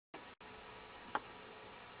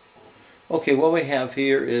Okay, what we have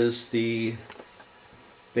here is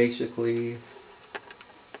basically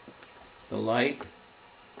the light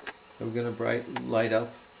that we're going to light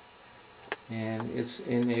up, and it's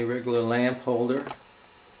in a regular lamp holder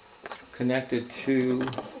connected to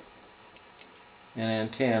an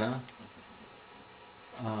antenna,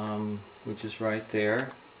 which is right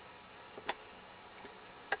there,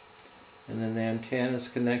 and then the antenna is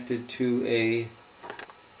connected to a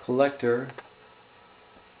collector,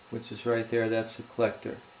 which is right there. That's the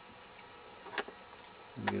collector.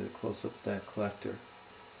 Let me get a close up of that collector.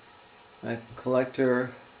 That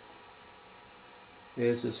collector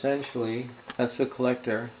is essentially, that's the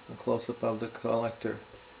collector, a close up of the collector.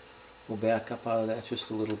 We'll back up out of that just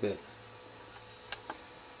a little bit.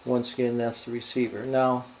 Once again, that's the receiver.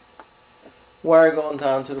 Now, wire going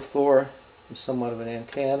down to the floor is somewhat of an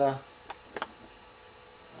antenna,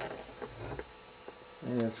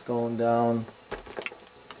 and it's going down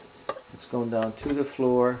to the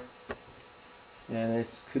floor, and it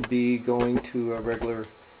could be going to a regular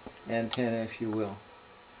antenna, if you will.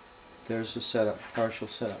 There's the setup, partial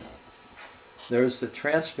setup. There's the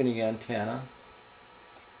transmitting antenna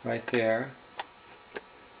right there,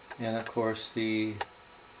 and of course the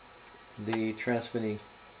transmitting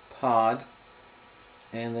pod,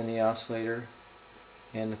 and then the oscillator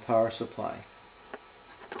and the power supply.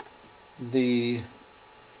 The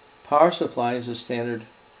power supply is a standard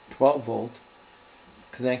 12 volt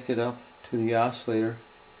connected up to the oscillator,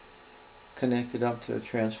 connected up to a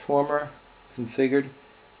transformer, configured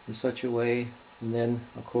in such a way, and then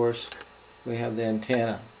of course we have the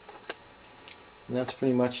antenna. And that's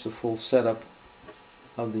pretty much the full setup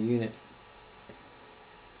of the unit.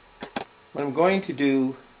 What I'm going to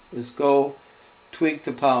do is go tweak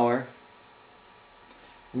the power,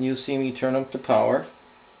 and you'll see me turn up the power.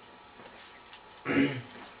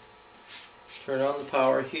 Turn on the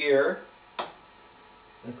power here,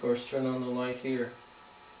 and of course turn on the light here.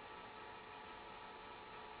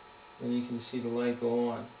 And you can see the light go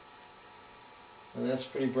on. And that's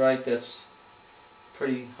pretty bright. That's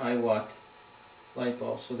pretty high watt light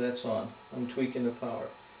bulb, so that's on. I'm tweaking the power.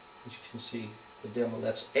 As you can see the demo,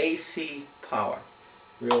 that's AC power,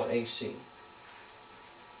 real AC.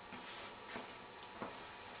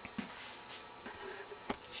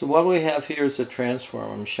 So what we have here is a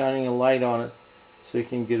transformer. I'm shining a light on it so you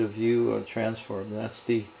can get a view of the transformer. That's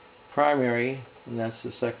the primary, and that's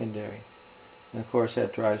the secondary. And of course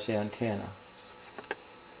that drives the antenna.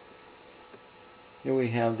 Here we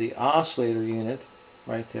have the oscillator unit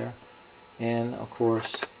right there, and of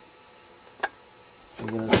course we're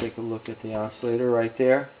going to take a look at the oscillator right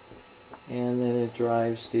there, and then it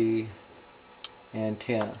drives the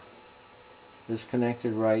antenna. It's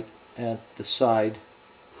connected right at the side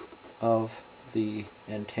of the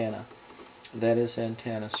antenna. That is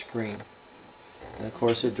antenna screen. And of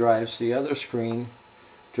course it drives the other screen,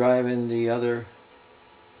 driving the other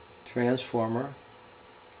transformer,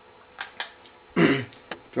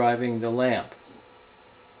 driving the lamp.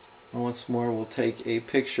 And once more we'll take a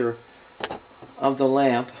picture of the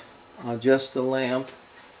lamp, just the lamp,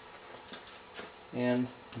 and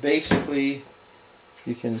basically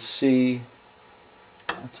you can see,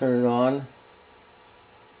 I'll turn it on,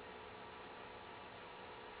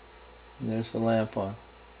 and there's the lamp on.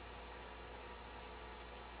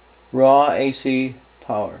 Raw AC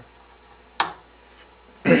power.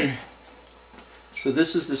 So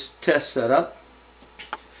this is this test setup.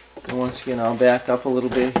 And once again, I'll back up a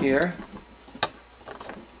little bit here.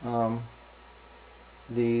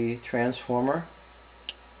 The transformer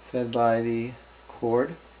fed by the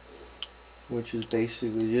cord, which is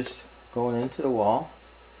basically just going into the wall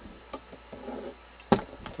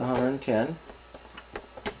to 110,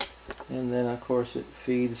 and then of course it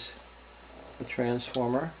feeds the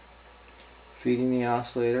transformer, feeding the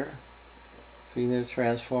oscillator, feeding the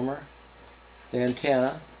transformer, the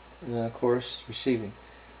antenna, and then of course receiving.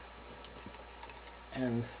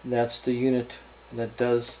 And that's the unit that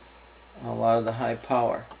does a lot of the high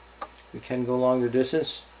power. We can go longer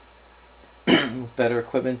distance with better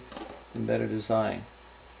equipment and better design.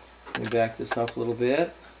 Let me back this up a little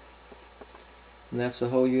bit, and that's the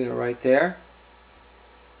whole unit right there,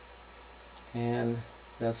 and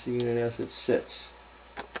that's the unit as it sits.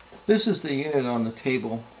 This is the unit on the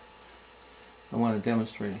table I want to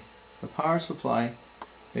demonstrate. The power supply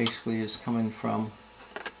basically is coming from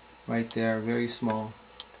right there, very small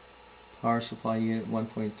power supply unit,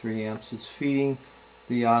 1.3 amps. It's feeding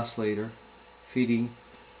the oscillator, feeding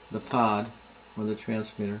the pod or the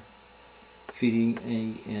transmitter, feeding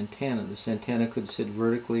an antenna. This antenna could sit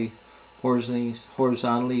vertically,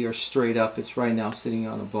 horizontally, or straight up. It's right now sitting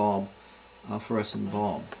on a bulb, fluorescent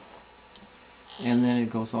bulb. and then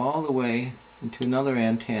it goes all the way into another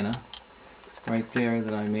antenna right there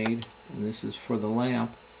that I made, and this is for the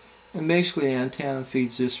lamp. And basically the antenna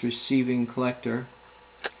feeds this receiving collector,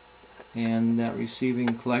 and that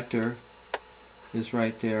receiving collector is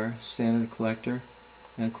right there, standard collector,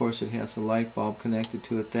 and of course it has a light bulb connected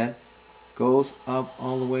to it that goes up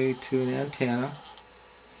all the way to an antenna,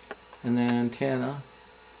 and that antenna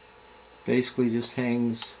basically just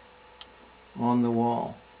hangs on the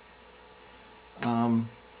wall. Of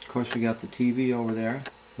course we got the TV over there,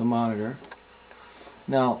 the monitor.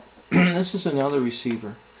 Now this is another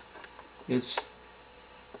receiver. It's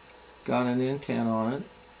got an antenna on it,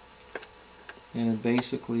 and it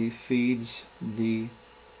basically feeds the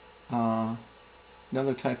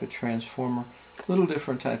another type of transformer, a little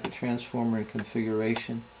different type of transformer in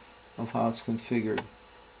configuration of how it's configured.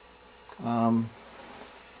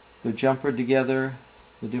 They're jumpered together,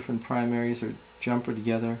 the different primaries are jumpered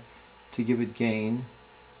together to give it gain.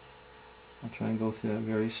 I'll try and go through that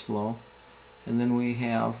very slow. And then we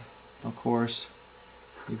have, of course,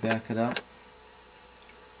 we back it up,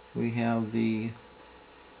 we have the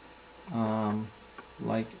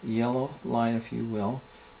like yellow line, if you will,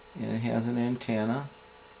 and it has an antenna,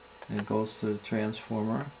 and it goes to the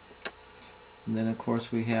transformer. And then of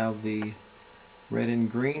course we have the red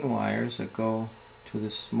and green wires that go to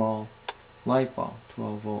this small light bulb,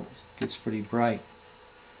 12 volts. It gets pretty bright.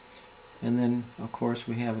 And then of course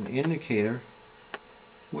we have an indicator,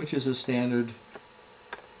 which is a standard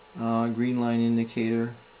green line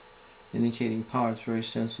indicator indicating power. It's very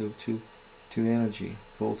sensitive to energy,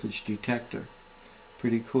 voltage detector.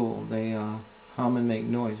 Pretty cool. They hum and make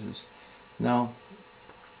noises. Now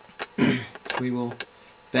we will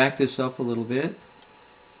back this up a little bit,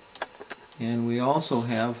 and we also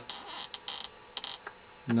have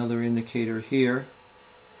another indicator here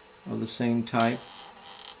of the same type,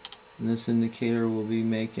 and this indicator will be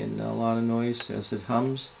making a lot of noise as it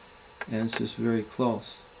hums, and it's just very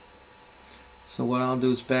close. So what I'll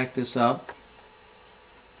do is back this up,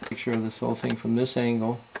 picture of this whole thing from this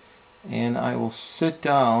angle, and I will sit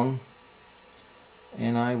down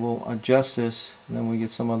and I will adjust this, and then we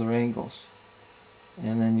get some other angles,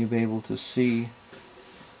 and then you'll be able to see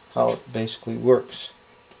how it basically works.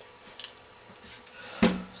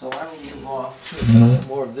 So I will move off to a little bit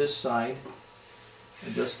more of this side,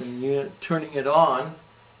 adjusting the unit, turning it on,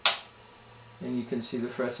 and you can see the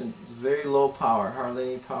fluorescent is very low power,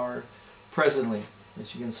 hardly any power presently.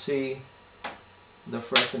 As you can see, the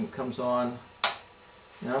fluorescent comes on.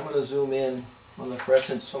 Now I'm going to zoom in on the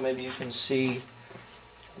fluorescent so maybe you can see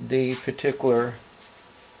the particular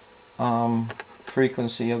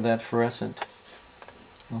frequency of that fluorescent. I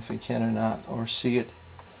don't know if you can or not, or see it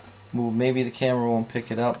move. Maybe the camera won't pick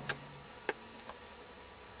it up,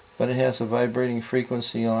 but it has a vibrating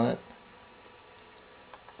frequency on it.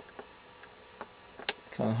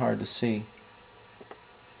 Kind of hard to see.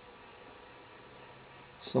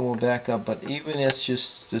 So we'll back up, but even it's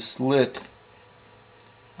just lit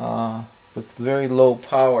with very low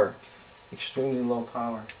power, extremely low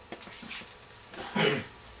power.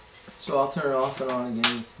 So I'll turn it off and on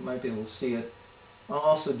again. You might be able to see it. I'll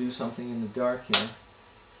also do something in the dark here.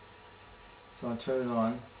 So I'll turn it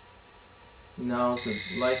on. Now as the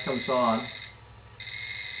light comes on,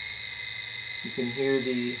 you can hear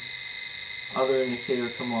the other indicator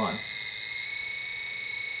come on.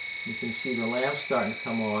 You can see the lamp starting to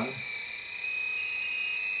come on.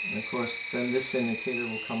 And of course then this indicator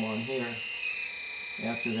will come on here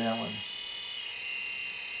after that one.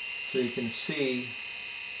 So you can see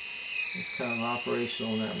it's kind of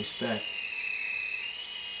operational in that respect.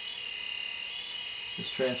 This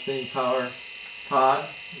transmitting power pod,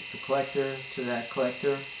 the collector to that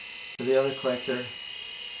collector to the other collector,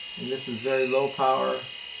 and this is very low power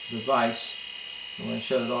device. I'm going to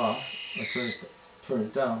shut it off or turn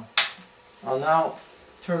it down. I'll now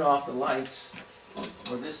turn off the lights,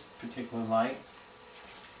 or this particular light,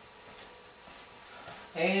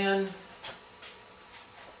 and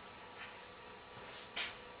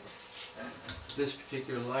this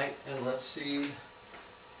particular light, and let's see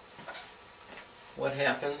what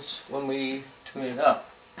happens when we tune it up.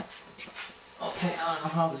 Okay, I don't know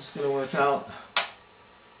how this is going to work out,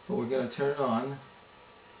 but we're going to turn it on.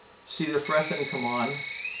 See the fluorescent come on,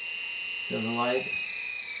 the light.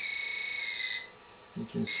 You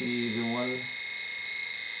can see the one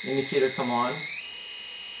indicator come on,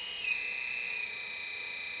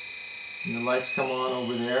 and the lights come on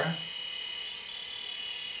over there.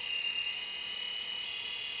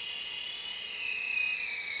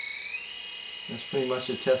 That's pretty much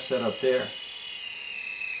the test setup there.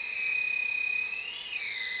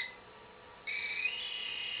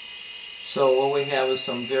 So what we have is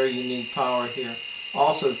some very unique power here.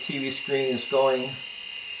 Also, the TV screen is going,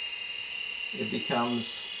 it becomes,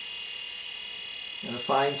 in a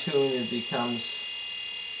fine tune, it becomes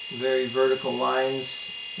very vertical lines,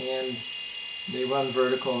 and they run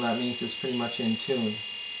vertical, and that means it's pretty much in tune.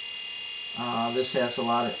 This has a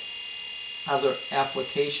lot of other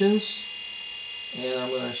applications, and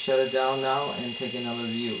I'm going to shut it down now and take another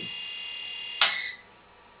view.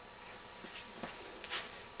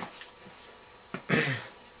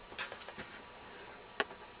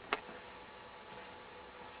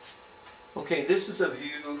 Okay, this is a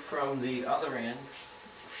view from the other end,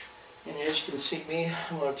 and as you can see me,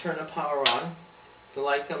 I'm going to turn the power on. The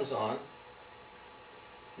light comes on,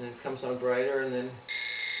 and it comes on brighter, and then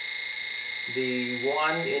the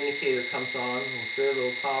one indicator comes on with very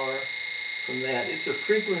little power from that. It's a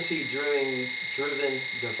frequency driven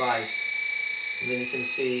device. And then you can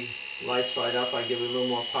see lights light up. I give it a little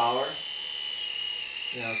more power.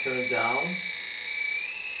 And I'll turn it down.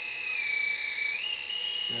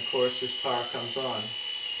 And of course this power comes on.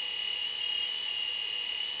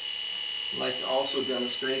 I'd like to also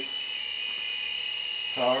demonstrate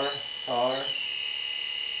power, power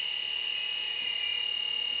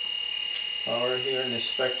here in this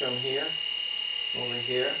spectrum here, over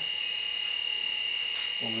here,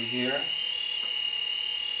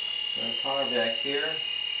 and power back here,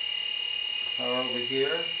 power over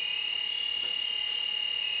here,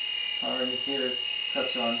 power indicator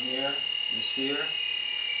cuts on here, this here,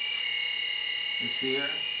 this here,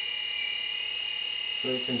 so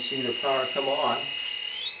you can see the power come on.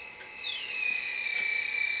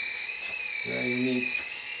 Very unique.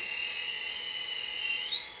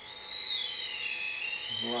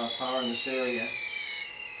 There's a lot of power in this area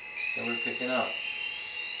that we're picking up.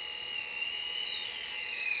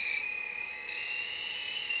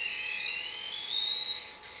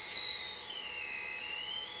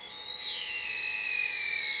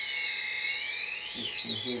 You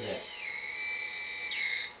can hear that.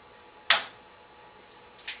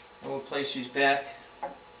 I will place these back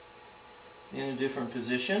in a different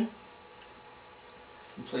position.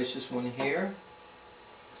 And place this one here.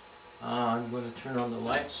 I'm going to turn on the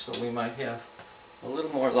lights so we might have a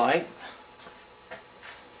little more light.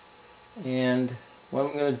 And what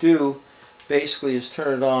I'm going to do basically is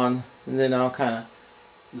turn it on, and then I'll kind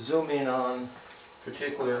of zoom in on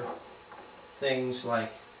particular things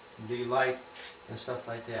like the light and stuff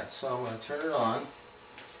like that. So I'm going to turn it on,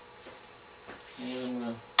 and I'm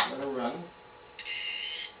going to let it run.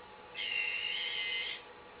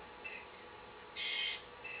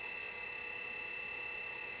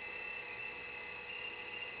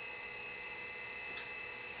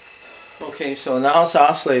 Okay, so now it's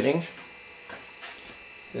oscillating.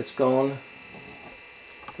 It's going.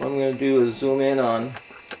 What I'm going to do is zoom in on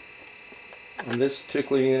this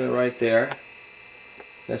particular unit right there.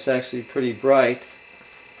 That's actually pretty bright.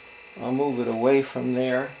 I'll move it away from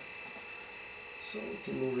there, so we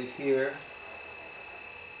can move it here.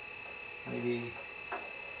 Maybe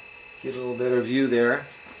get a little better view there.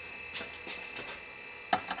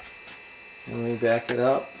 And we back it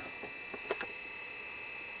up.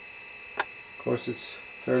 Of course, it's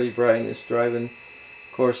fairly bright and it's driving.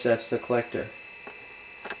 Of course, that's the collector,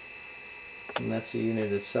 and that's the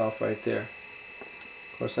unit itself right there.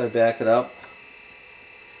 Of course, I back it up.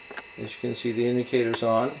 As you can see, the indicator's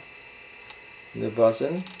on. They're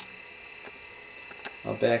buzzing.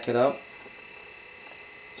 I'll back it up.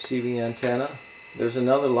 See the antenna. There's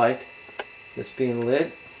another light that's being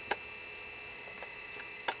lit.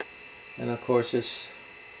 And of course it's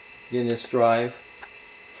getting its drive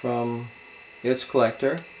from its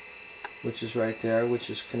collector, which is right there,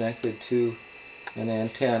 which is connected to an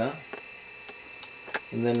antenna.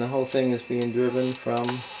 And then the whole thing is being driven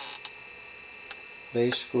from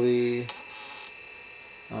basically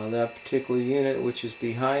that particular unit, which is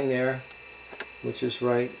behind there, which is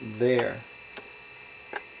right there.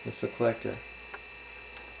 That's the collector.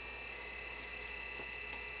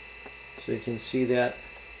 So you can see that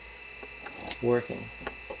working.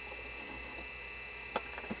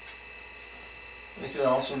 I can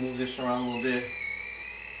also move this around a little bit.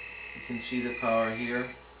 You can see the power here.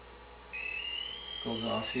 Goes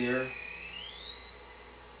off here.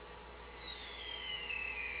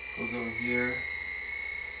 Goes over here.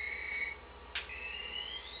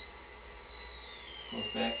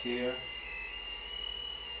 Goes back here.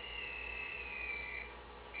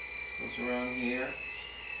 Goes around here.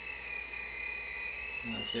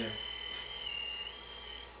 And up there.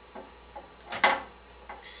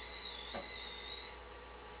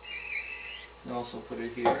 And also put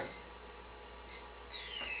it here.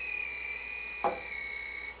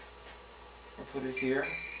 put it here.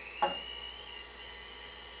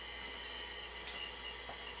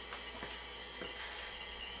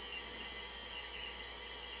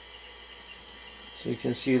 So you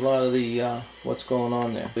can see a lot of the what's going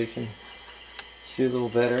on there. So you can see a little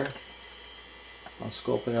better. I'll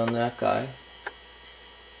scope it on that guy. You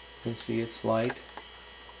can see it's light.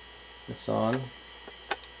 It's on.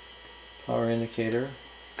 Power indicator.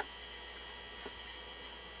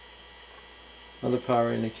 Another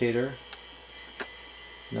power indicator.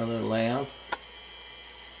 Another lamp.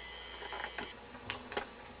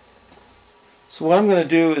 So what I'm going to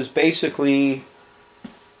do is basically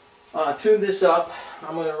tune this up.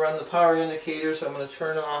 I'm going to run the power indicators. I'm going to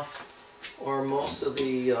turn off or most of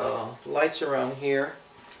the lights around here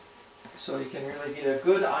so you can really get a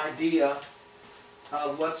good idea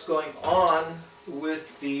of what's going on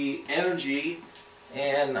with the energy.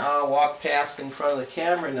 And I'll walk past in front of the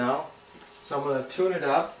camera now. So I'm going to tune it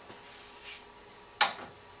up,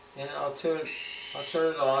 and I'll turn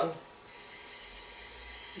it on.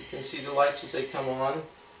 You can see the lights as they come on.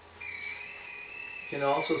 You can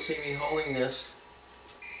also see me holding this,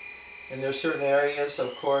 and there's certain areas,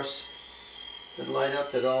 of course, that light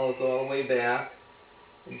up that all go all the way back.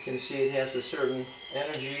 You can see it has a certain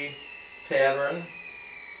energy pattern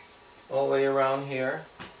all the way around here,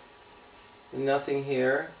 and nothing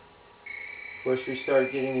here. Of course, we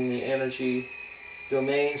start getting in the energy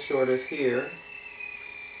domain sort of here,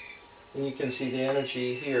 and you can see the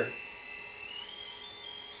energy here.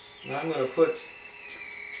 Now I'm going to put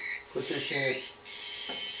this unit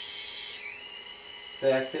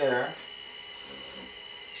back there,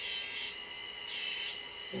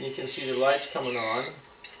 and you can see the lights coming on.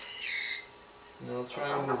 And I'll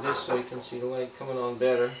try and move this so you can see the light coming on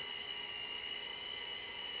better.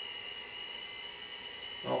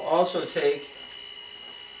 I'll also take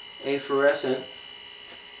a fluorescent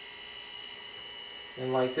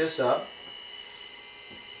and light this up.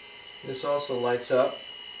 This also lights up.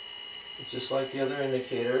 It's just like the other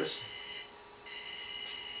indicators.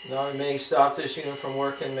 Now I may stop this unit from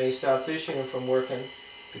working, may stop this unit from working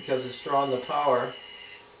because it's drawn the power.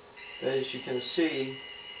 But as you can see,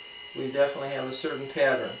 we definitely have a certain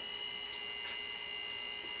pattern.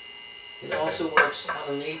 It also works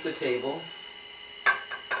underneath the table.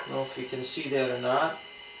 I don't know if you can see that or not,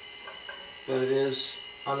 but it is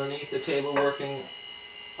underneath the table, working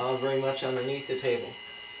very much underneath the table.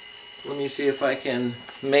 Let me see if I can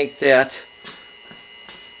make that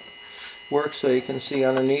work so you can see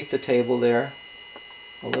underneath the table there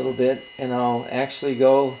a little bit, and I'll actually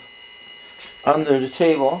go under the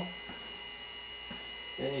table,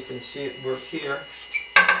 and you can see it work here.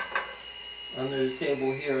 Under the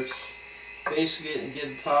table here, it's basically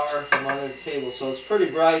getting power from under the table, so it's pretty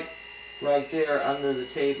bright right there under the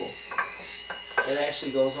table. It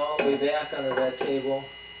actually goes all the way back under that table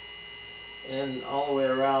and all the way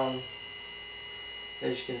around,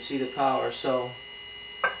 as you can see the power. So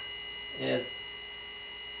it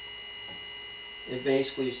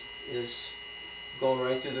basically is going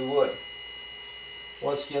right through the wood.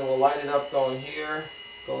 Once again, we'll light it up going here,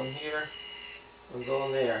 and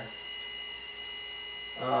going there.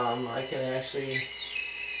 I can actually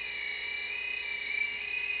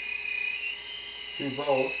do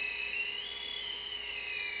both.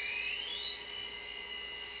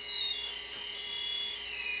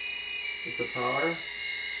 With the power,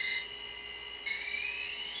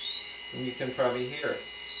 and you can probably hear it.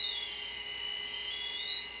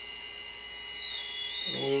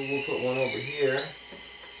 We'll put one over here,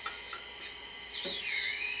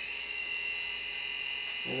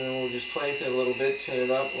 and then we'll just play with it a little bit, turn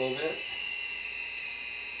it up a little bit.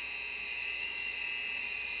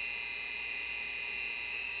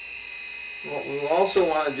 What we also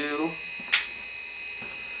want to do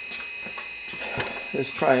is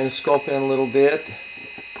try and scope in a little bit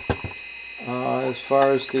as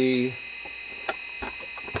far as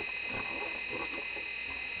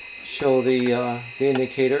show the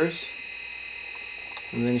indicators,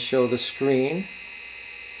 and then show the screen.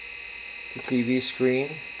 The TV screen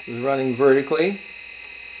is running vertically.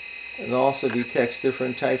 It also detects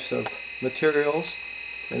different types of materials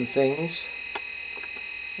and things.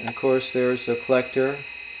 And of course there's the collector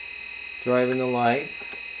driving the light.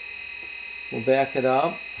 We'll back it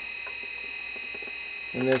up,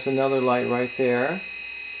 and there's another light right there,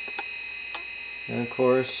 and of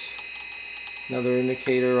course another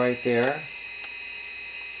indicator right there,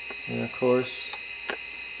 and of course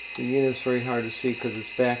the unit's very hard to see because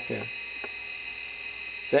it's back there.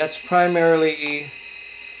 That's primarily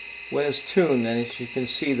when it's tuned, and as you can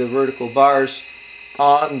see the vertical bars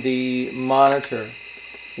on the monitor.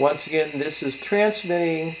 Once again, this is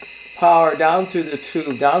transmitting power down through the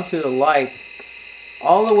tube, down through the light,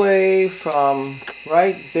 all the way from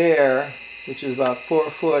right there, which is about 4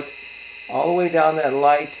 foot, all the way down that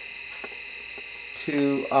light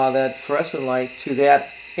to that fluorescent light to that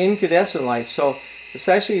incandescent light. So it's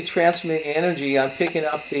actually transmitting energy. I'm picking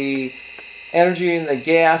up the energy in the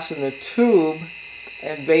gas in the tube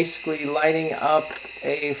and basically lighting up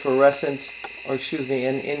a fluorescent, or excuse me,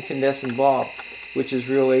 an incandescent bulb, which is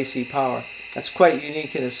real AC power. That's quite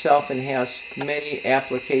unique in itself and has many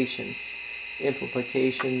applications,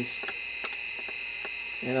 implications.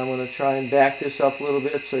 And I'm going to try and back this up a little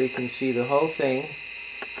bit so you can see the whole thing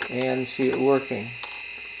and see it working.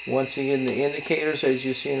 Once again, the indicators, as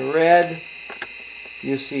you see in red,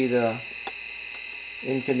 you see the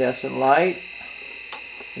incandescent light,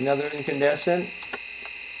 another incandescent,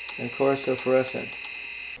 and of course the fluorescent.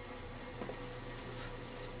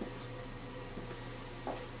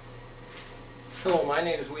 Hello, my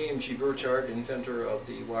name is William G. Burchard, inventor of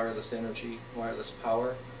the wireless energy, wireless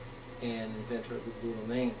power, and inventor of the blue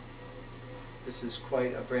domain. This is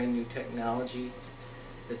quite a brand new technology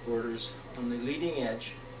that borders on the leading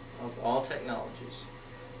edge of all technologies.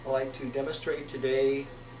 I'd like to demonstrate today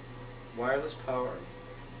wireless power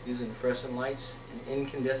using fluorescent lights and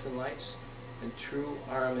incandescent lights and true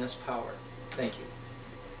RMS power. Thank you.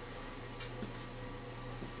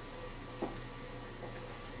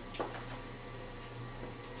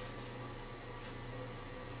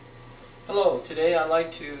 Hello, today I'd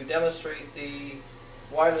like to demonstrate the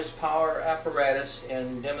wireless power apparatus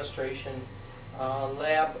and demonstration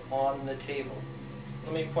lab on the table.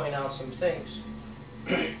 Let me point out some things.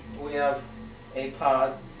 We have a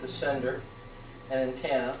pod, the sender, an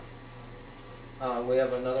antenna. We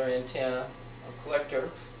have another antenna, a collector.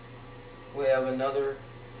 We have another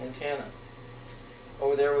antenna.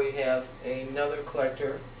 Over there we have another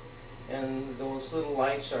collector, and those little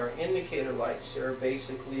lights are indicator lights. They're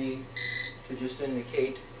basically to just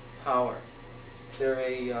indicate power. They're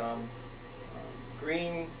a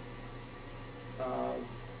green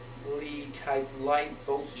lead type light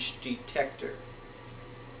voltage detector.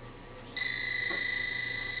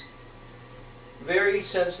 Very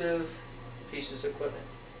sensitive pieces of equipment.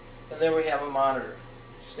 And then we have a monitor.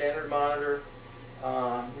 Standard monitor,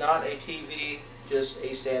 not a TV, just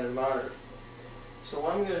a standard monitor. So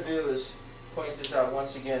what I'm going to do is point this out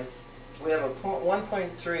once again. We have a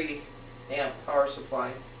 1.3 amp power supply,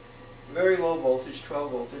 very low voltage,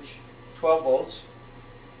 12 volts.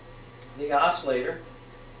 The oscillator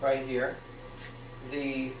right here,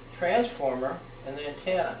 the transformer, and the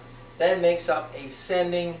antenna. That makes up a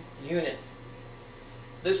sending unit.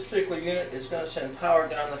 This particular unit is going to send power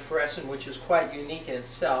down the fluorescent, which is quite unique in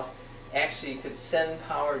itself. Actually, it could send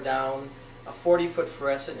power down a 40-foot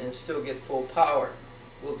fluorescent and still get full power.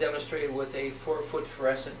 We'll demonstrate it with a 4-foot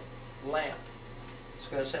fluorescent lamp. It's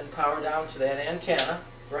going to send power down to that antenna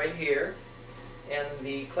right here, and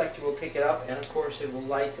the collector will pick it up, and of course it will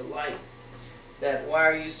light the light. That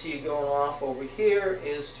wire you see going off over here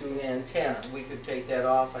is to the antenna. We could take that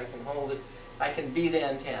off. I can hold it. I can be the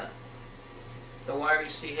antenna. The wire you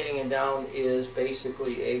see hanging down is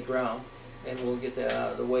basically a ground, and we'll get that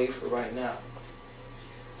out of the way for right now.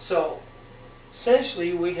 So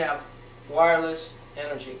essentially we have wireless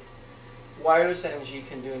energy. Wireless energy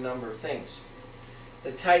can do a number of things.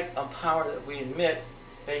 The type of power that we emit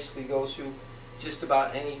basically goes through just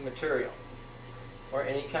about any material or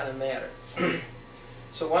any kind of matter.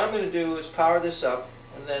 So what I'm going to do is power this up,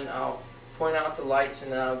 and then I'll point out the lights,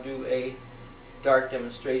 and then I'll do a dark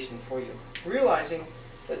demonstration for you. Realizing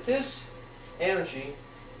that this energy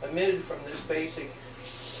emitted from this basic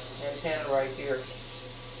antenna right here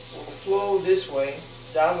will flow this way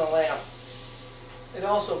down the lamp. It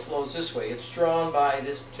also flows this way. It's drawn by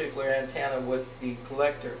this particular antenna with the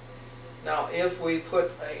collector. Now if we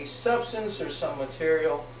put a substance or some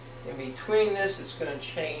material in between this, it's going to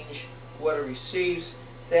change what it receives.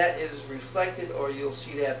 That is reflected, or you'll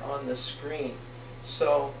see that on the screen.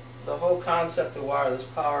 So the whole concept of wireless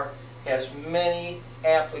power has many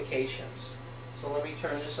applications. So let me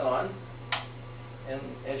turn this on, and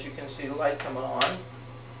as you can see the light coming on.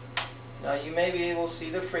 Now you may be able to see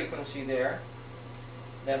the frequency there.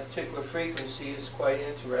 That particular frequency is quite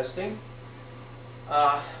interesting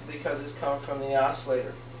because it's coming from the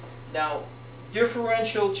oscillator. Now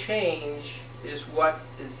differential change is what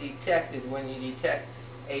is detected when you detect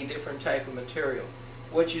a different type of material.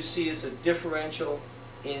 What you see is a differential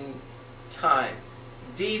in time.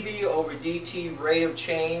 dV over dt, rate of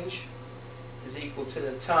change, is equal to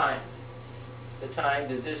the time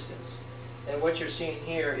to distance. And what you're seeing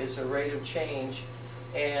here is a rate of change,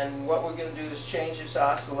 and what we're going to do is change this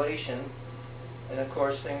oscillation And of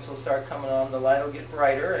course things will start coming on. The light will get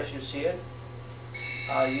brighter as you see it.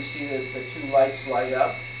 You see the two lights light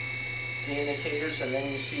up, the indicators, and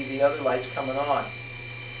then you see the other lights coming on.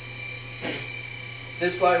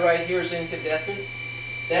 This light right here is incandescent.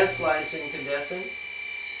 That light's incandescent.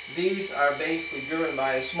 These are basically driven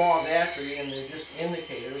by a small battery, and they're just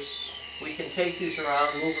indicators. We can take these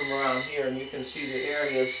around, move them around here, and you can see the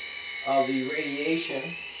areas of the radiation.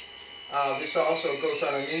 This also goes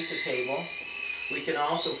underneath the table. We can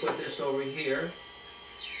also put this over here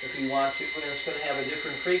if you want to, and it's going to have a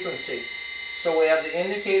different frequency. So we have the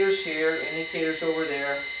indicators here, indicators over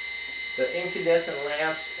there, the incandescent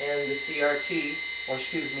lamps, and the CRT, or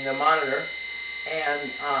excuse me, the monitor,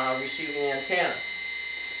 and receiving antenna.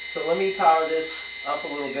 So let me power this up a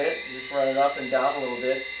little bit, just run it up and down a little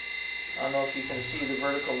bit. I don't know if you can see the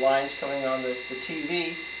vertical lines coming on the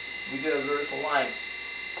TV. We do have vertical lines.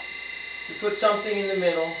 You put something in the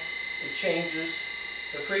middle, it changes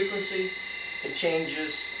the frequency, it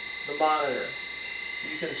changes the monitor.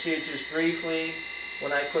 You can see it just briefly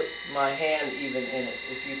when I put my hand even in it.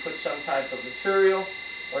 If you put some type of material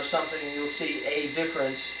or something, you'll see a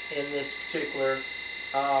difference in this particular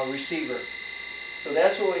receiver. So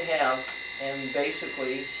that's what we have, and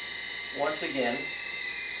basically, once again,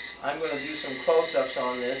 I'm going to do some close-ups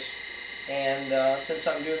on this, and since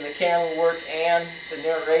I'm doing the camera work and the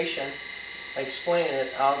narration, explaining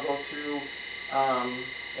it, I'll go through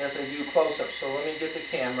as I do close-ups. So let me get the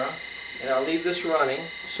camera, and I'll leave this running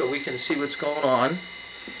so we can see what's going on.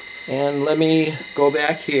 And let me go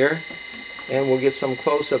back here, and we'll get some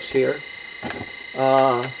close-ups here.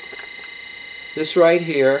 This right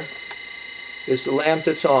here is the lamp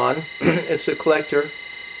that's on. It's a collector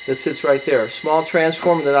that sits right there. Small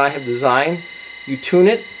transformer that I have designed. You tune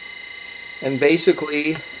it, and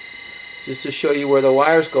basically, just to show you where the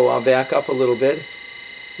wires go, I'll back up a little bit.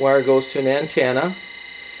 Wire goes to an antenna.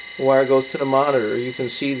 Wire goes to the monitor. You can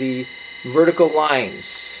see the vertical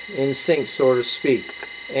lines in sync, so to speak.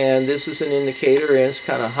 And this is an indicator, and it's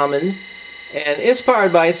kind of humming. And it's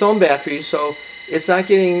powered by its own battery, so it's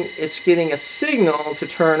getting a signal to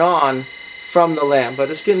turn on from the lamp, but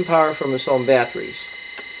it's getting power from its own batteries.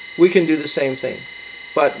 We can do the same thing,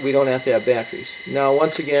 but we don't have to have batteries. Now,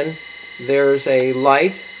 once again, there's a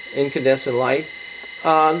light, incandescent light.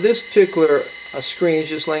 This particular screen is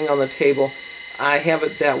just laying on the table. I have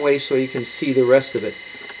it that way so you can see the rest of it.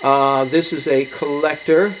 This is a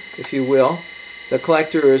collector, if you will. The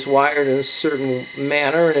collector is wired in a certain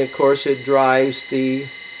manner, and of course it drives the,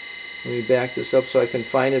 let me back this up so I can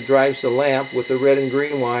find it, drives the lamp with the red and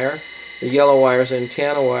green wire. The yellow wire is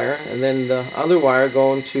antenna wire, and then the other wire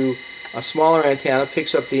going to a smaller antenna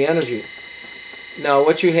picks up the energy. Now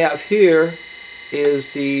what you have here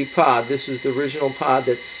is the pod. This is the original pod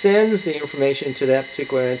that sends the information to that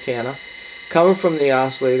particular antenna, coming from the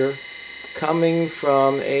oscillator, coming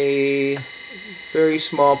from a very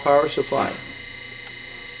small power supply.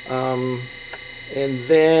 And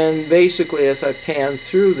then basically as I pan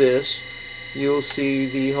through this, you'll see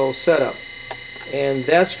the whole setup. And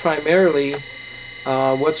that's primarily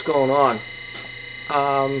what's going on.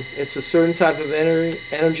 It's a certain type of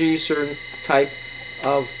energy, certain type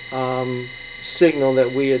of signal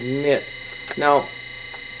that we emit. Now,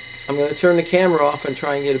 I'm going to turn the camera off and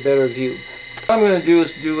try and get a better view. What I'm going to do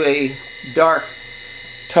is do a dark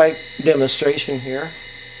type demonstration here.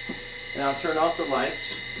 And I'll turn off the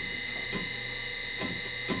lights.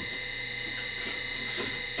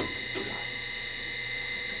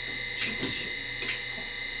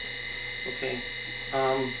 Okay,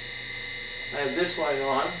 I have this light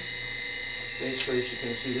on. Basically, as you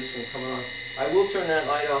can see, this one coming on. I will turn that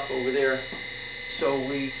light off over there so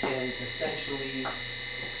we can essentially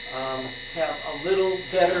have a little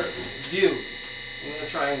better view. I'm going to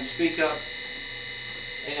try and speak up,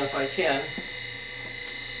 and if I can,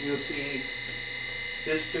 you'll see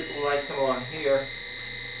this particular light come on here,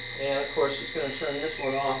 and of course it's going to turn this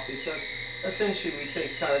one off because essentially we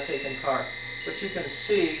kind of taken part. But you can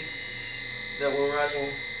see that we're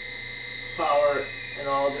running power in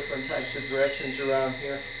all different types of directions around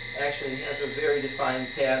here. Actually, it has a very defined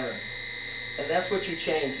pattern. And that's what you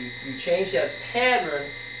change. You change that pattern.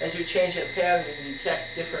 As you change that pattern, you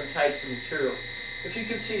detect different types of materials. If you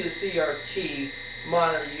could see the CRT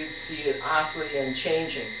monitor, you'd see it oscillating and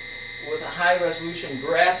changing. With a high-resolution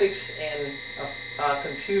graphics and a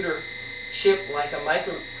computer chip, like a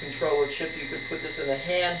microcontroller chip, you could put this in a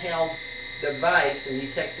handheld device and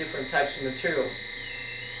detect different types of materials,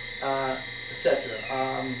 etc.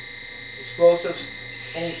 Explosives,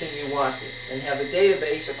 anything you wanted, and have a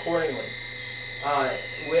database accordingly.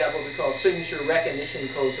 We have what we call signature recognition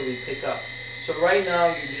codes that we pick up. So right now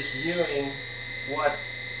you're just viewing what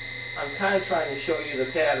I'm kind of trying to show you the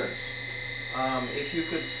patterns. If you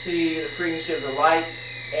could see the frequency of the light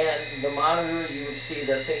and the monitor, you would see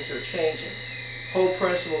that things are changing. Whole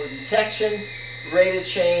principle of detection, rate of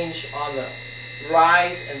change on the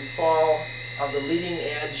rise and fall of the leading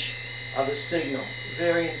edge of the signal.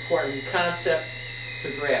 Very important concept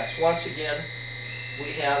to grasp. Once again,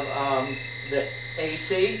 we have the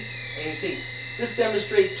AC. This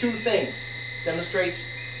demonstrates two things. Demonstrates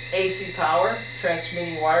AC power,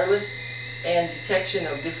 transmitting wireless, and detection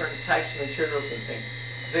of different types of materials and things.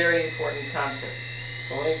 Very important concept.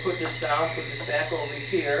 So let me put this down, put this back over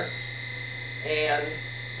here, and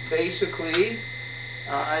basically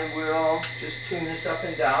I will just tune this up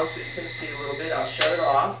and down so you can see a little bit. I'll shut it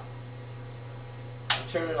off. I'll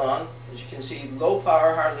turn it on. As you can see, low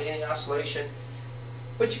power, hardly any oscillation,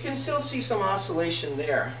 but you can still see some oscillation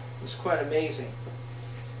there. It's quite amazing.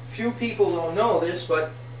 Few people don't know this,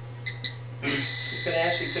 but you can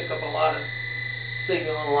actually pick up a lot of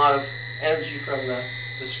signal and a lot of energy from the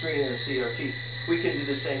screen of the CRT. We can do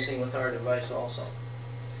the same thing with our device also.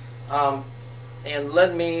 And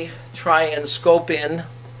let me try and scope in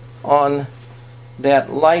on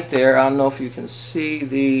that light there. I don't know if you can see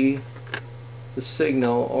the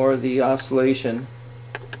signal or the oscillation.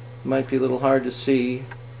 It might be a little hard to see.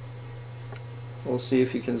 We'll see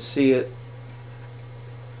if you can see it.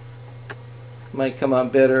 Might come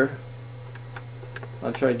out better.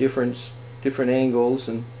 I'll try different angles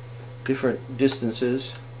and different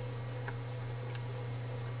distances.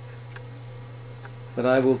 But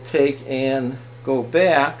I will take and go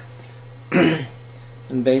back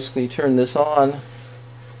and basically turn this on.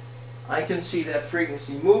 I can see that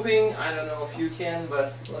frequency moving. I don't know if you can,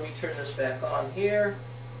 but let me turn this back on here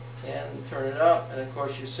and turn it up. And of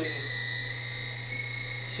course you see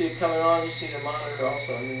it coming on. You see the monitor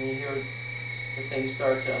also, and then you hear the thing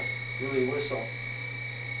start to really whistle.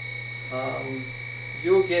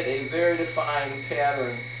 You'll get a very defined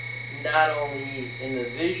pattern, not only in the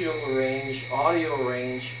visual range, audio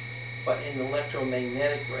range, but in the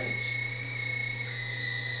electromagnetic range.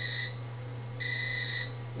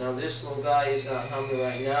 Now this little guy is not humming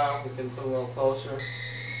right now. We can put him a little closer.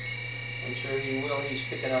 I'm sure he will. He's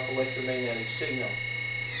picking up electromagnetic signal.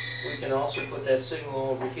 We can also put that signal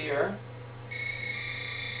over here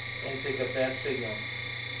and pick up that signal.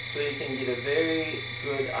 So you can get a very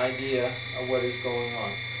good idea of what is going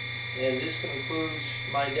on. And this concludes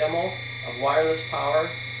my demo of wireless power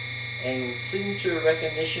and signature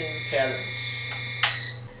recognition patterns.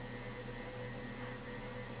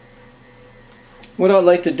 What I'd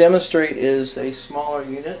like to demonstrate is a smaller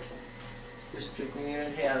unit. This particular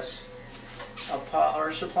unit has a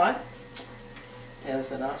power supply,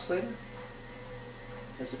 has an oscillator,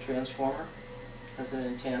 has a transformer, has an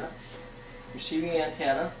antenna, receiving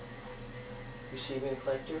antenna, receiving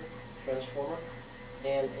collector, transformer,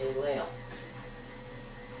 and a lamp.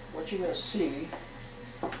 What you're going to see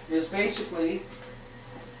is basically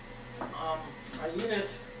a unit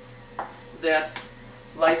that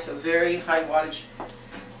lights a very high wattage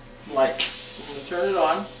light. I'm going to turn it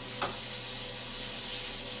on,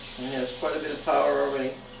 and it has quite a bit of power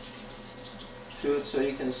already to it, so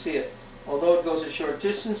you can see it. Although it goes a short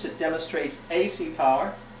distance, it demonstrates AC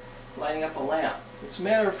power, lighting up a lamp. It's a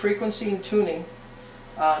matter of frequency and tuning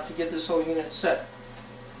to get this whole unit set.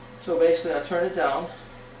 So basically I'll turn it down,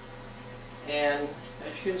 and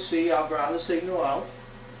as you can see, I'll ground the signal out,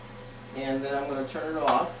 and then I'm going to turn it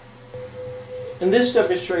off. In this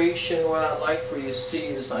demonstration, what I'd like for you to see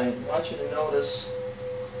is I want you to notice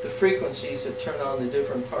the frequencies that turn on the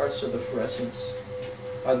different parts of the fluorescence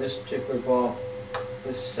of this particular bulb.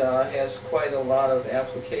 This has quite a lot of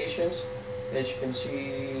applications. As you can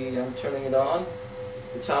see, I'm turning it on.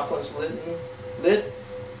 The top one's lit,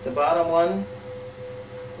 the bottom one,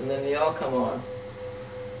 and then they all come on.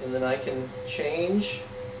 And then I can change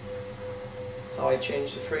how I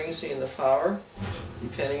change the frequency and the power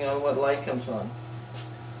depending on what light comes on.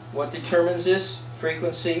 What determines this?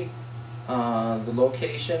 Frequency, the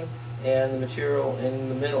location, and the material in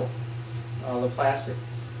the middle, the plastic.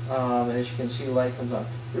 As you can see, the light comes on.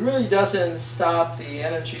 It really doesn't stop the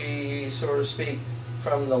energy, so to speak,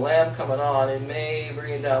 from the lamp coming on. It may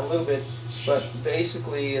bring it down a little bit, but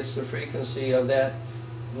basically it's the frequency of that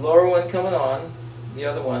lower one coming on, the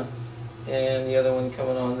other one, and the other one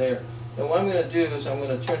coming on there. And what I'm going to do is I'm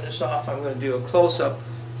going to turn this off. I'm going to do a close-up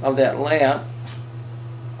of that lamp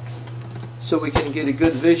so we can get a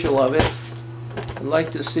good visual of it. I'd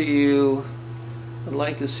like to see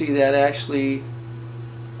that actually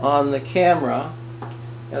on the camera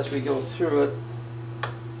as we go through it.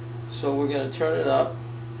 So we're going to turn it up.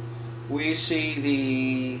 We see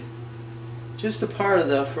the just a part of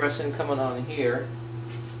the fluorescent coming on here,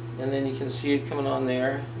 and then you can see it coming on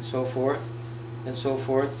there, and so forth,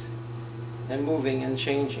 and moving and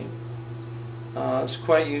changing. It's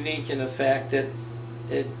quite unique in the fact that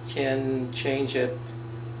it can change it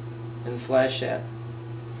and flash that.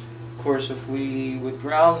 Of course, if we would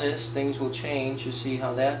ground this, things will change. You see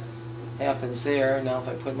how that happens there. Now if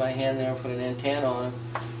I put my hand there and put an antenna on it,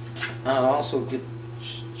 I'll also get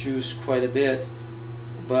juice quite a bit.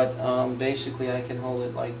 But basically I can hold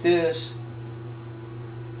it like this,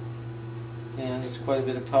 and it's quite a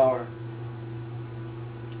bit of power.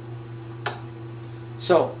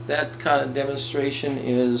 So that kind of demonstration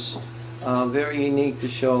is very unique to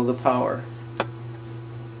show the power.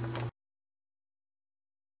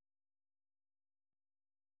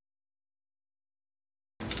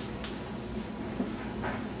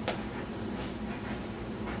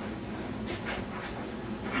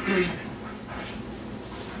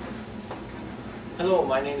 Hello,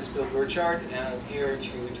 my name is Bill Burchard, and I'm here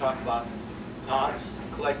to talk about pods,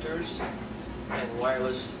 collectors, and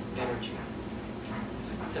wireless energy.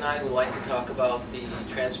 Tonight we'd like to talk about the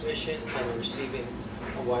transmission and the receiving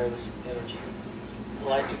of wireless energy. I'd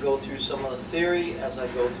like to go through some of the theory as I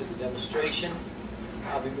go through the demonstration.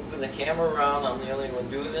 I'll be moving the camera around. I'm the only one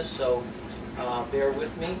doing this, so bear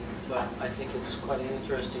with me, but I think it's quite an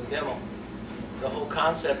interesting demo. The whole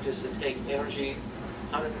concept is to take energy,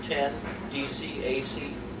 110 DC,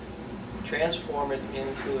 AC, transform it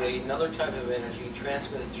into another type of energy,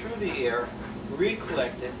 transmit it through the air,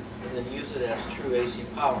 recollect it, and then use it as true AC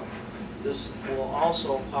power. This will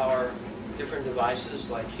also power different devices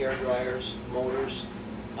like hair dryers, motors,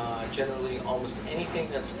 generally almost anything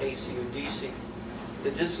that's AC or DC.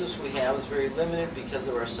 The distance we have is very limited because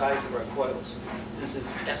of our size of our coils. This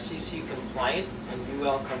is FCC compliant and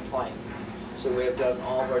UL compliant. So we have done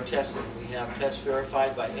all of our testing. We have tests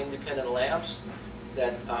verified by independent labs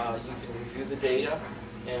that you can review the data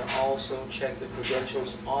and also check the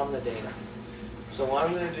credentials on the data. So what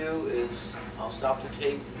I'm going to do is I'll stop the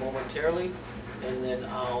tape momentarily, and then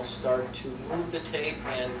I'll start to move the tape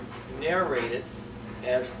and narrate it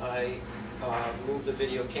as I move the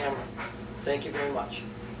video camera. Thank you very much.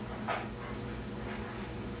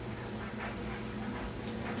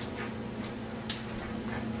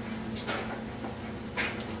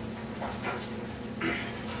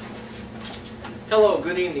 Hello,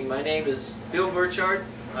 good evening. My name is Bill Burchard.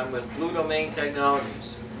 I'm with Blue Domain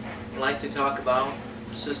Technologies. I'd like to talk about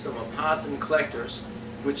the system of pods and collectors,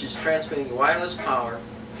 which is transmitting wireless power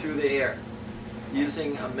through the air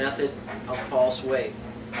using a method of pulse wave.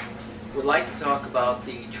 We'd like to talk about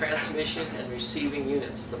the transmission and receiving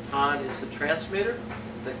units. The pod is the transmitter,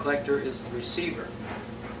 the collector is the receiver.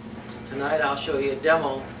 Tonight I'll show you a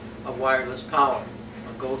demo of wireless power.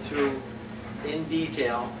 I'll go through in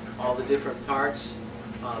detail all the different parts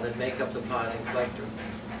that make up the pod and collector.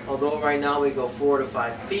 Although right now we go 4 to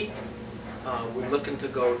 5 feet, we're looking to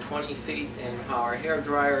go 20 feet and power hair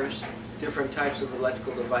dryers, different types of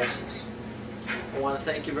electrical devices. I want to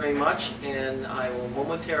thank you very much, and I will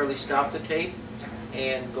momentarily stop the tape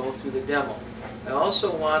and go through the demo. I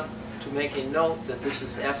also want to make a note that this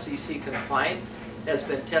is FCC compliant, has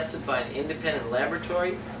been tested by an independent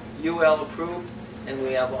laboratory, UL approved, and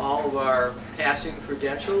we have all of our passing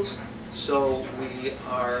credentials, so we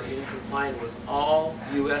are in compliance with all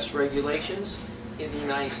U.S. regulations in the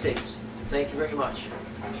United States. Thank you very much.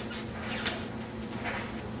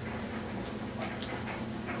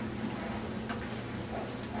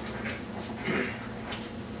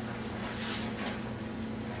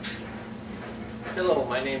 Hello,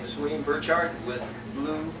 my name is William Burchard with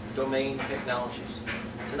Blue Domain Technologies.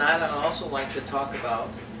 Tonight I'd also like to talk about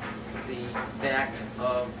the fact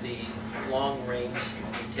of the long-range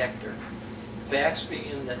detector. Facts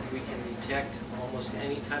being that we can detect almost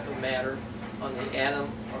any type of matter on the atom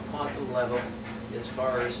or quantum level as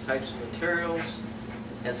far as types of materials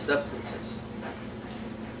and substances.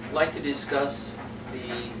 I'd like to discuss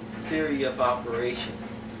the theory of operation.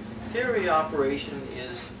 Theory of operation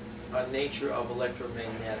is a nature of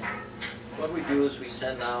electromagnetic. What we do is we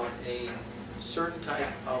send out a certain type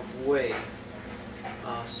of wave,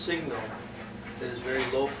 signal that is very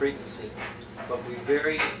low frequency, but we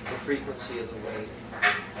vary the frequency of the wave.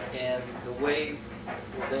 And the wave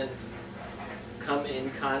will then come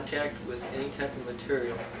in contact with any type of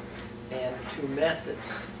material. And two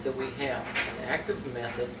methods that we have. An active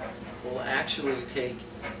method will actually take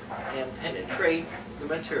and penetrate the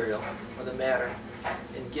material or the matter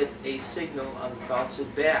and get a signal and bounce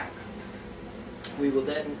it back. We will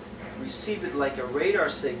then receive it like a radar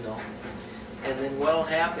signal, and then what will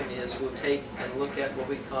happen is we'll take and look at what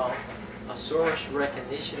we call a source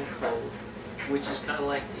recognition code, which is kind of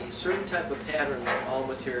like a certain type of pattern that all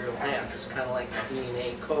material has. It's kind of like a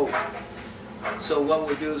DNA code. So what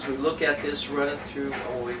we do is we look at this, run it through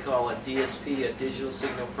what we call a DSP, a digital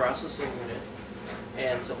signal processing unit,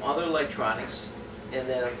 and some other electronics, and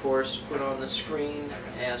then of course put on the screen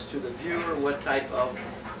as to the viewer what type of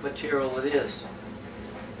material it is.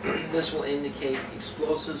 This will indicate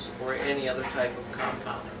explosives or any other type of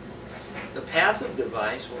compound. The passive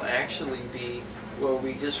device will actually be where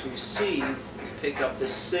we just receive, we pick up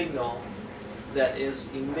this signal that is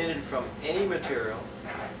emitted from any material,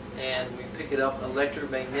 and we pick it up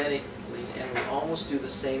electromagnetically, and we almost do the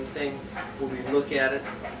same thing where we look at it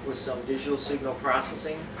with some digital signal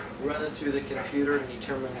processing, run it through the computer and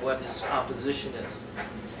determine what its composition is.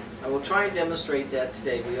 I will try and demonstrate that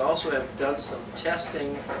today. We also have done some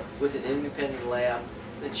testing with an independent lab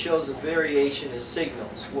that shows a variation in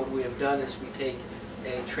signals. What we have done is we take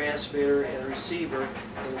a transmitter and a receiver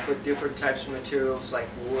and we put different types of materials like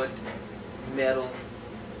wood, metal,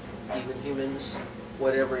 even humans,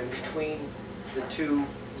 whatever in between the two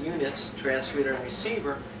units, transmitter and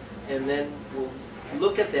receiver, and then we'll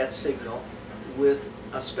look at that signal with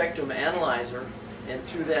a spectrum analyzer, and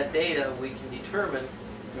through that data we can determine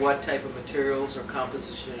what type of materials or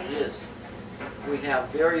composition it is. We have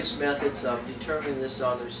various methods of determining this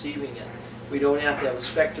on the receiving end. We don't have to have a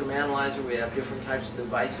spectrum analyzer. We have different types of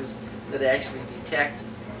devices that actually detect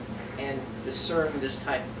and discern this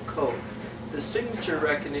type of code. The signature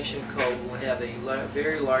recognition code will have a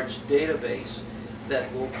very large database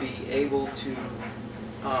that will be able to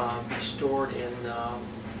be stored in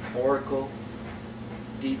Oracle,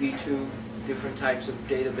 DB2, different types of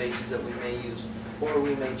databases that we may use, or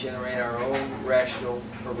we may generate our own rational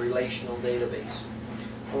or relational database.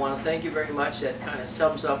 I want to thank you very much. That kind of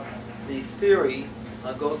sums up the theory.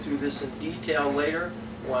 I'll go through this in detail later.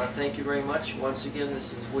 I want to thank you very much. Once again,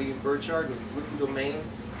 this is William Burchard with Blue Domain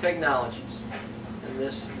Technologies, and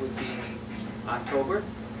this would be October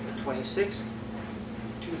the 26th,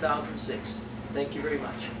 2006. Thank you very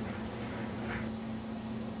much.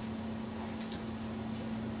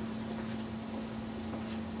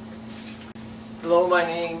 Hello, my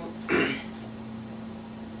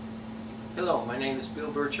name is Bill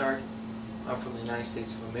Burchard. I'm from the United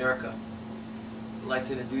States of America. I'd like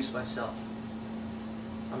to introduce myself.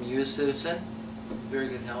 I'm a U.S. citizen, very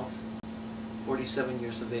good health, 47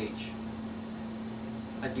 years of age.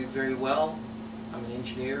 I do very well. I'm an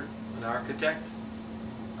engineer, an architect.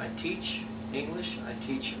 I teach English, I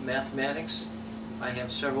teach mathematics. I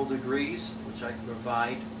have several degrees which I can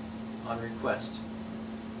provide on request.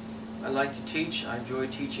 I like to teach. I enjoy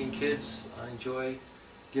teaching kids. I enjoy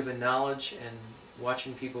giving knowledge and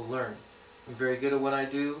watching people learn. I'm very good at what I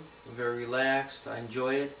do. I'm very relaxed. I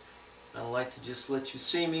enjoy it. I like to just let you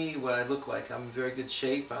see me, what I look like. I'm in very good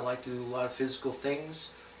shape. I like to do a lot of physical things.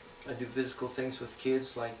 I do physical things with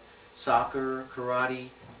kids like soccer, karate,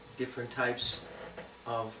 different types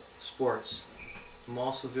of sports. I'm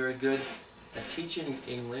also very good at teaching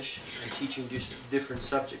English and teaching just different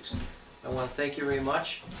subjects. I want to thank you very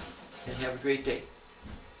much and have a great day.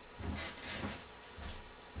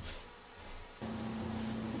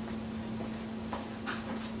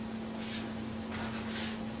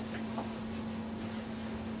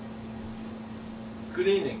 Good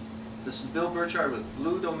evening. This is Bill Burchard with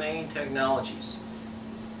Blue Domain Technologies.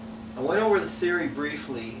 I went over the theory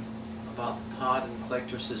briefly about the pod and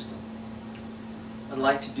collector system. I'd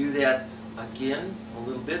like to do that again a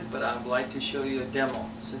little bit, but I'd like to show you a demo.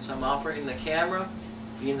 Since I'm operating the camera,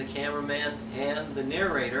 being the cameraman and the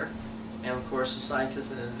narrator, and of course the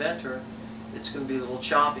scientist and inventor, it's going to be a little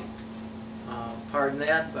choppy. Pardon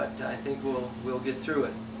that, but I think we'll get through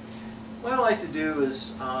it. What I like to do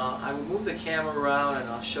is I will move the camera around and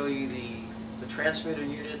I'll show you the transmitter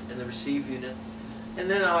unit and the receive unit, and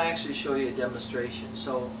then I'll actually show you a demonstration.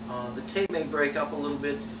 So the tape may break up a little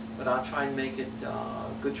bit, but I'll try and make it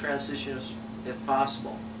good transitions if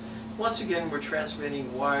possible. Once again, we're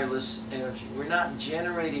transmitting wireless energy. We're not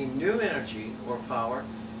generating new energy or power.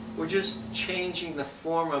 We're just changing the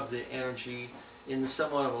form of the energy in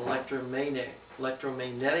somewhat of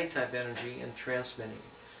electromagnetic type energy and transmitting.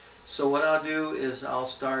 So what I'll do is I'll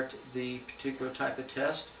start the particular type of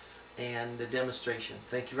test and the demonstration.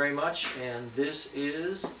 Thank you very much, and this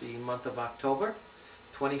is the month of October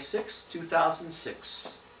 26,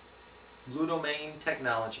 2006. Blue Domain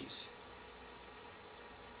Technologies.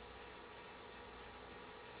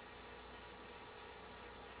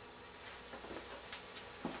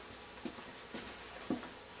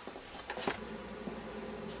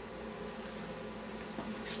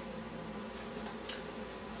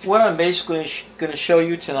 what I'm basically going to show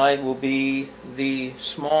you tonight will be the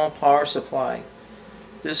small power supply.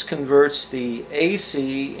 This converts the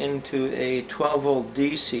AC into a 12 volt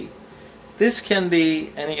DC. This can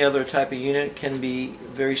be any other type of unit. It can be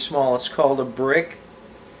very small. It's called a brick.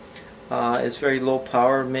 It's very low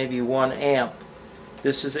power, maybe 1 amp.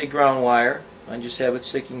 This is a ground wire. I just have it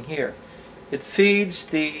sticking here. It feeds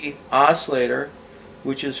the oscillator,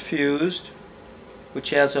 which is fused, which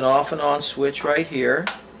has an off and on switch right here,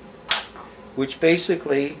 which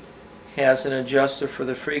basically has an adjuster for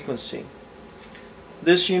the frequency.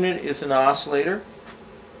 This unit is an oscillator.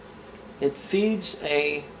 It feeds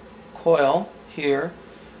a coil here,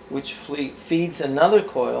 which feeds another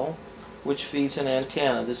coil, which feeds an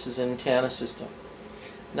antenna. This is an antenna system.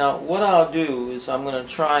 Now what I'll do is I'm going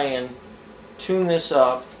to try and tune this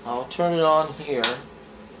up. I'll turn it on here,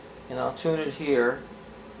 and I'll tune it here,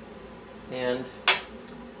 and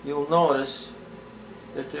you'll notice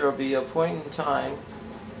that there will be a point in time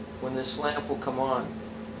when this lamp will come on.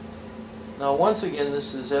 Now once again,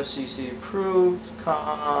 this is FCC approved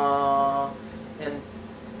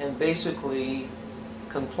and basically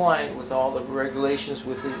compliant with all the regulations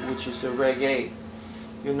with it, which is the Reg 8.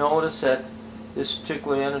 You'll notice that this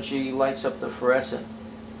particular energy lights up the fluorescent.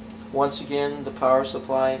 Once again, the power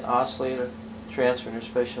supply, oscillator, transmitter,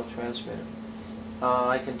 special transmitter.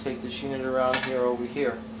 I can take this unit around here over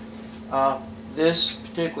here. This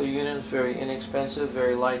particular unit is very inexpensive,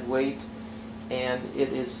 very lightweight, and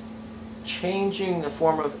it is changing the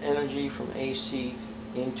form of energy from AC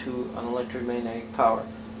into an electromagnetic power.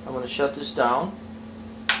 I'm going to shut this down.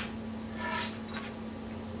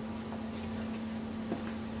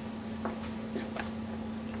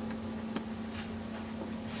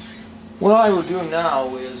 What I will do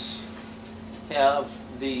now is have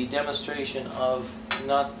the demonstration of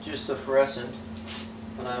not just the fluorescent,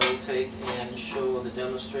 but I will take and show the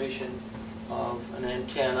demonstration of an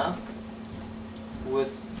antenna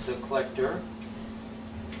with the collector.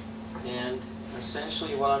 And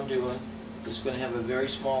essentially what I'm doing is going to have a very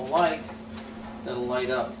small light that'll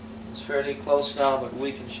light up. It's fairly close now, but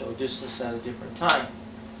we can show distance at a different time.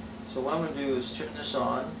 So what I'm going to do is turn this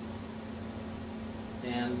on,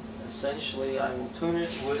 and essentially I will tune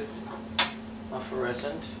it with a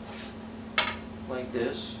fluorescent like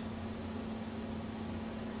this.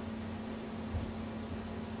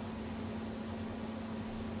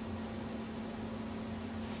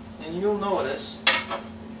 And you'll notice,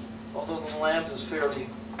 although the lamp is fairly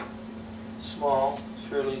small,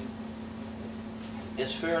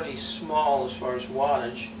 it's fairly small as far as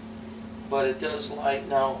wattage, but it does light.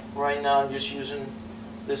 Now, right now I'm just using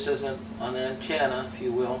this as an antenna, if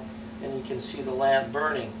you will, and you can see the lamp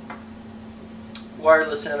burning.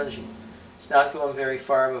 Wireless energy. It's not going very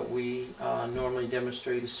far, but we normally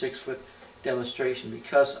demonstrate a 6-foot demonstration.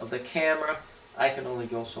 Because of the camera, I can only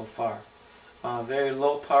go so far. Very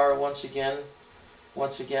low power once again.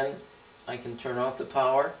 Once again, I can turn off the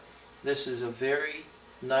power. This is a very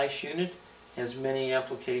nice unit. Has many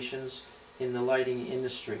applications in the lighting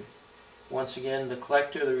industry. Once again, the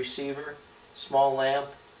collector, the receiver, small lamp,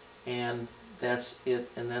 and that's it,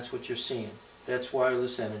 and that's what you're seeing. That's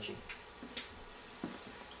wireless energy.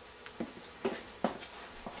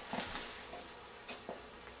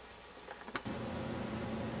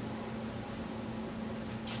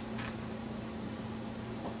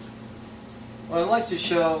 What I'd like to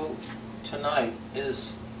show tonight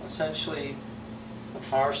is essentially a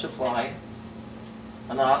power supply,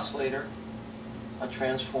 an oscillator, a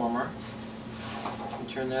transformer, and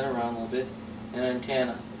turn that around a little bit, and an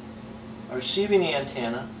antenna. A receiving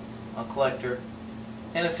antenna, a collector,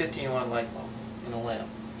 and a 15-watt light bulb and a lamp.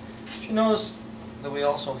 You notice that we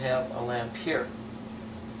also have a lamp here,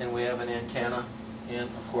 and we have an antenna, and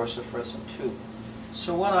of course a fluorescent tube.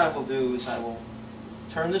 So what I will do is I will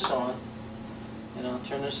turn this on, and I'll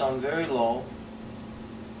turn this on very low,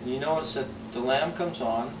 and you notice that the lamp comes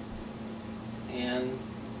on, and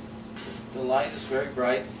the light is very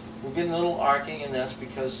bright. We're getting a little arcing, and that's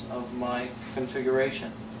because of my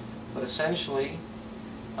configuration. But essentially,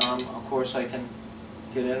 of course, I can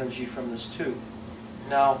get energy from this tube.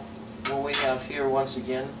 Now, what we have here, once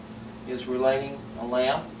again, is we're lighting a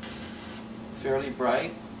lamp, fairly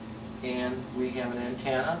bright, and we have an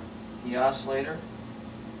antenna, the oscillator,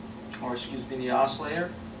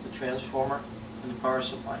 the transformer, and the power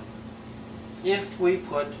supply. If we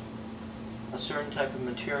put a certain type of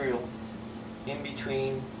material in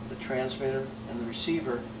between the transmitter and the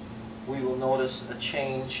receiver, we will notice a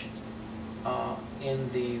change in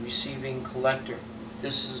the receiving collector.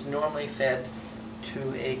 This is normally fed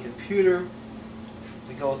to a computer.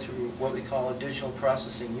 We go through what we call a digital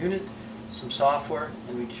processing unit. some software,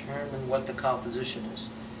 and determine what the composition is.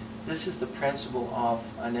 This is the principle of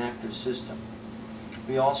an active system.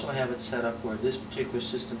 We also have it set up where this particular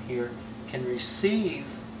system here can receive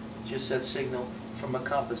just that signal from a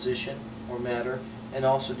composition or matter and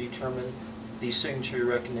also determine the signature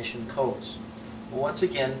recognition codes. Well, once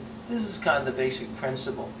again, this is kind of the basic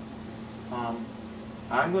principle.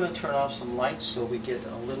 I'm going to turn off some lights so we get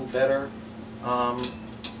a little better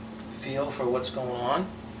feel for what's going on.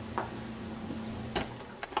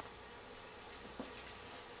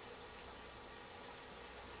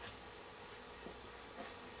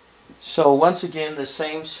 So once again, the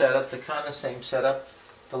same setup, the kind of same setup.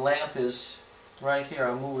 The lamp is right here.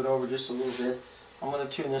 I'll move it over just a little bit. I'm going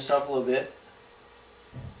to tune this up a little bit,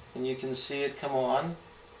 and you can see it come on,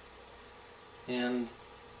 and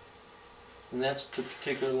that's the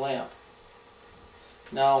particular lamp.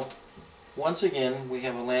 Now, once again, we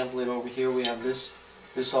have a lamp lit over here. We have this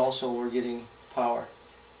also, we're getting power.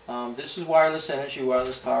 This is wireless energy,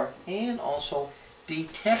 wireless power, and also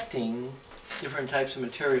detecting different types of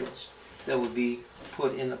materials that would be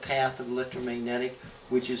put in the path of electromagnetic,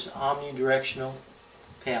 which is omnidirectional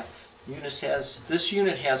path. This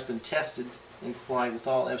unit has been tested and complied with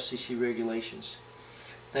all FCC regulations.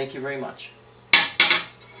 Thank you very much.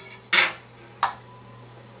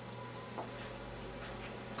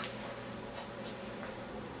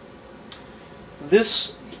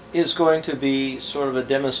 This is going to be sort of a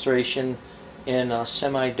demonstration in a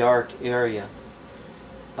semi-dark area.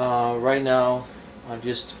 Right now, I'm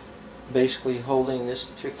just basically holding this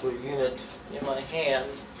particular unit in my hand,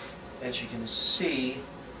 as you can see,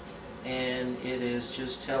 and it is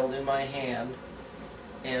just held in my hand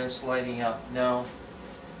and it's lighting up. Now,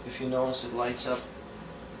 if you notice, it lights up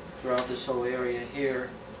throughout this whole area here,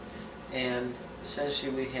 and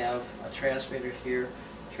essentially we have a transmitter here,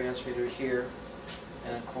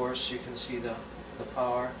 and of course you can see the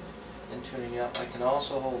power and tuning up. I can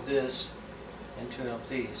also hold this and tune up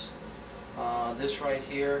these. This right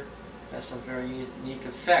here has some very unique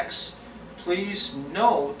effects. Please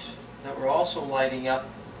note that we're also lighting up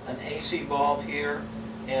an AC bulb here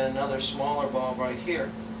and another smaller bulb right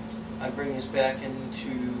here. I bring this back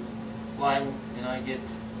into line and I get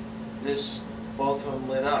both of them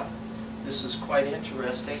lit up. This is quite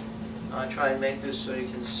interesting. I try and make this so you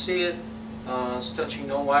can see it. It's touching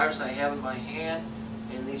no wires I have in my hand,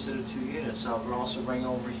 and these are the two units. I'll also bring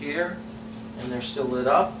over here, and they're still lit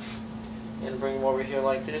up, and bring them over here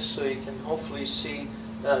like this so you can hopefully see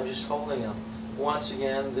that I'm just holding them. Once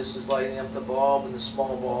again, this is lighting up the bulb and the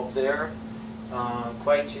small bulb there.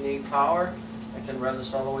 Quite unique power. I can run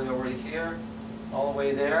this all the way over to here, all the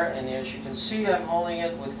way there, and as you can see, I'm holding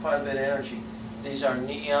it with quite a bit of energy. These are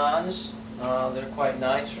neons. They're quite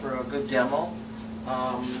nice for a good demo.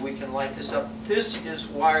 We can light this up. This is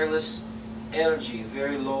wireless energy,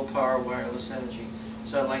 very low power wireless energy.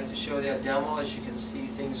 So I'd like to show that demo. As you can see,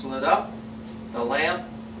 things lit up. The lamp,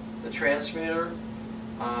 the transmitter.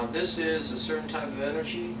 This is a certain type of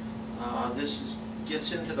energy.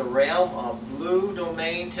 Gets into the realm of blue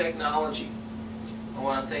domain technology. I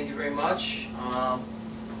want to thank you very much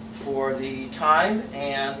for the time,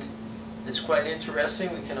 and it's quite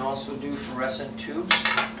interesting. We can also do fluorescent tubes.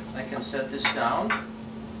 I can set this down.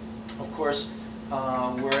 Of course,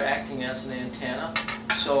 we're acting as an antenna,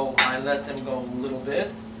 so I let them go a little bit,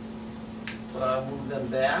 but I'll move them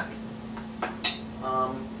back.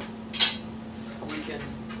 We can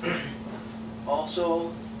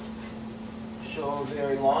also show a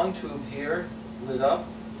very long tube here, lit up.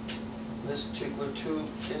 This particular tube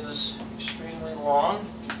is extremely long.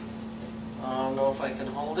 I don't know if I can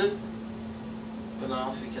hold it, but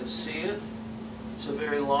now if you can see it. It's a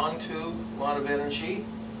very long tube, a lot of energy.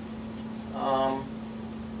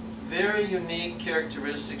 Very unique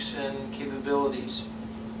characteristics and capabilities.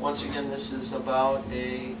 Once again, this is about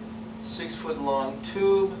a 6-foot long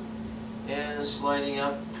tube, and it's lighting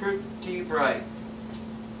up pretty bright.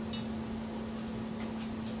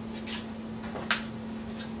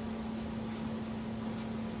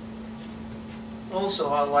 Also,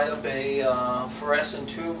 I'll light up a fluorescent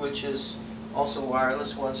tube, which is also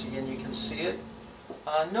wireless. Once again, you can see it.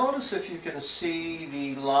 Notice if you can see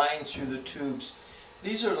the lines through the tubes.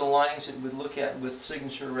 These are the lines that we look at with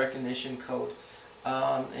signature recognition code,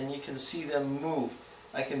 and you can see them move.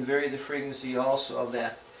 I can vary the frequency also of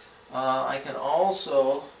that. I can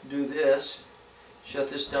also do this, shut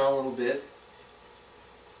this down a little bit,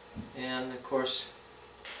 and of course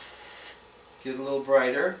get a little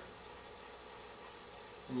brighter.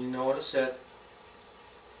 And you notice that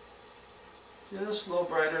just a little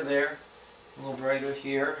brighter there, a little brighter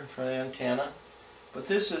here in front of the antenna. But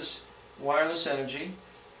this is wireless energy.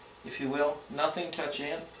 if you will, nothing touching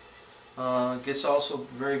it. Gets also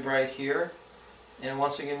very bright here. And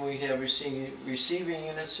once again we have receiving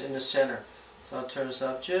units in the center. So I'll turn this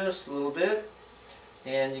up just a little bit,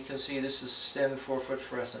 and you can see this is standard 4-foot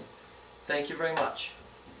fluorescent. Thank you very much.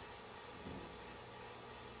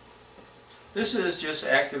 This is just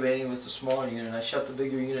activating with the smaller unit. I shut the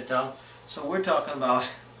bigger unit down. So we're talking about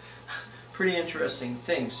pretty interesting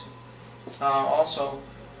things. Also,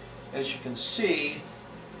 as you can see,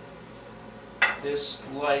 this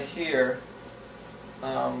light here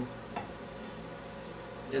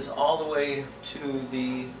is all the way to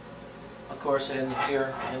the, of course, in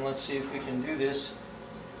here. And let's see if we can do this.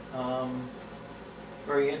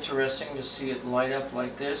 Very interesting to see it light up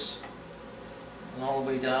like this, and all the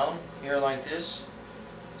way down here like this.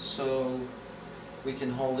 So we can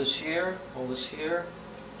hold this here,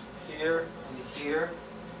 here, and here,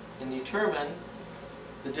 and determine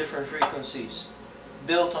the different frequencies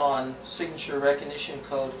built on signature recognition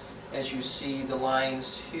code. As you see the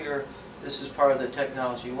lines here, this is part of the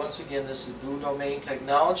technology. Once again, this is Blue Domain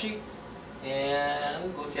technology,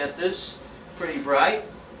 and look at this, pretty bright,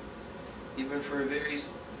 even for a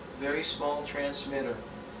very small transmitter.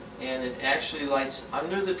 And it actually lights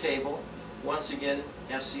under the table. Once again,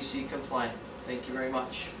 FCC compliant. Thank you very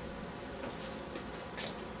much.